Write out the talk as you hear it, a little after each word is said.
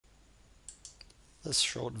This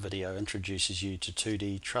short video introduces you to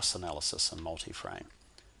 2D truss analysis in Multiframe.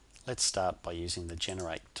 Let's start by using the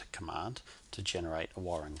generate command to generate a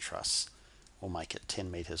wiring truss. We'll make it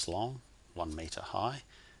 10 meters long, 1 meter high,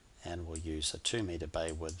 and we'll use a 2 meter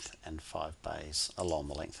bay width and 5 bays along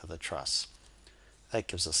the length of the truss. That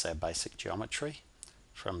gives us our basic geometry.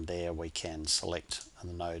 From there we can select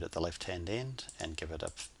the node at the left hand end and give it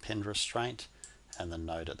a pin restraint, and the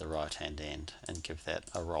node at the right hand end and give that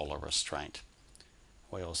a roller restraint.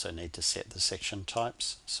 We also need to set the section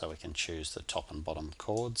types, so we can choose the top and bottom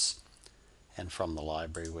chords, and from the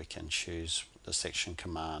library we can choose the section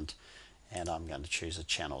command, and I'm going to choose a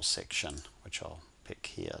channel section, which I'll pick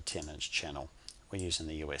here, a 10-inch channel. We're using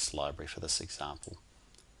the US library for this example.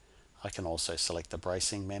 I can also select the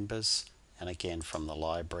bracing members, and again from the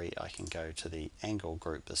library I can go to the angle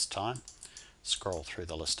group this time, scroll through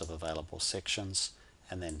the list of available sections,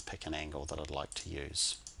 and then pick an angle that I'd like to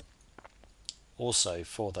use. Also,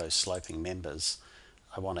 for those sloping members,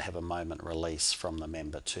 I want to have a moment release from the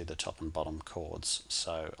member to the top and bottom chords,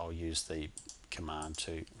 so I'll use the command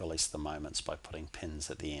to release the moments by putting pins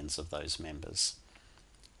at the ends of those members.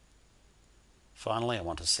 Finally, I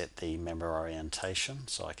want to set the member orientation,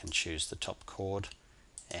 so I can choose the top chord,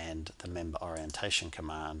 and the member orientation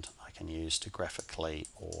command I can use to graphically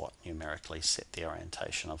or numerically set the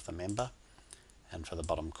orientation of the member. And for the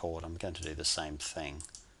bottom chord I'm going to do the same thing.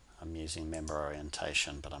 I'm using member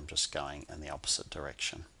orientation, but I'm just going in the opposite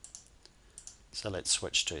direction. So let's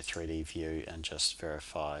switch to 3D view and just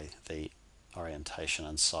verify the orientation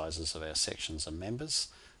and sizes of our sections and members.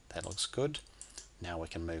 That looks good. Now we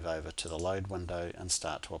can move over to the load window and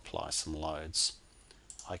start to apply some loads.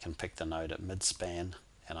 I can pick the node at midspan,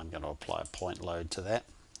 and I'm going to apply a point load to that.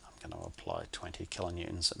 I'm going to apply 20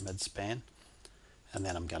 kilonewtons at midspan, and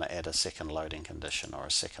then I'm going to add a second loading condition, or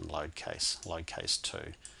a second load case 2.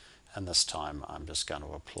 And this time I'm just going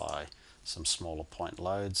to apply some smaller point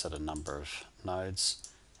loads at a number of nodes,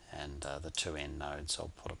 and the two end nodes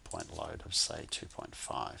I'll put a point load of say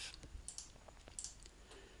 2.5.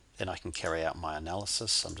 Then I can carry out my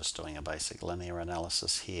analysis. I'm just doing a basic linear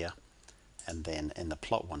analysis here, and then in the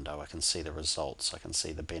plot window I can see the results. I can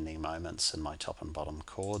see the bending moments in my top and bottom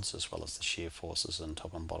chords, as well as the shear forces in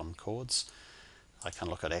top and bottom chords. I can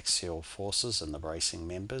look at axial forces in the bracing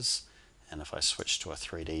members, and if I switch to a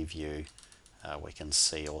 3D view we can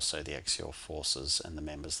see also the axial forces in the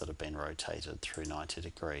members that have been rotated through 90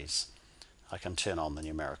 degrees. I can turn on the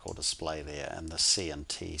numerical display there, and the C and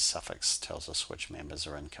T suffix tells us which members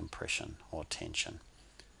are in compression or tension.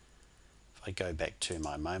 If I go back to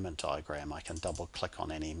my moment diagram, I can double click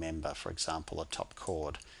on any member, for example a top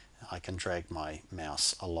chord. I can drag my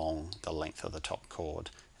mouse along the length of the top chord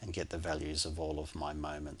and get the values of all of my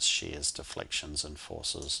moments, shears, deflections and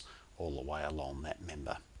forces all the way along that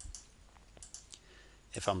member.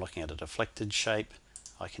 If I'm looking at a deflected shape,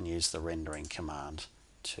 I can use the rendering command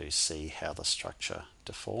to see how the structure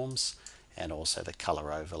deforms, and also the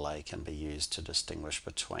color overlay can be used to distinguish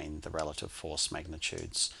between the relative force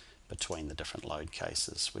magnitudes between the different load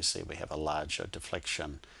cases. We see we have a larger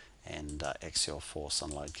deflection and axial force on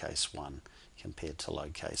load case 1 compared to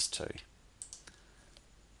load case 2.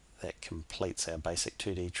 That completes our basic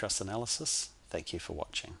 2D truss analysis. Thank you for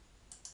watching.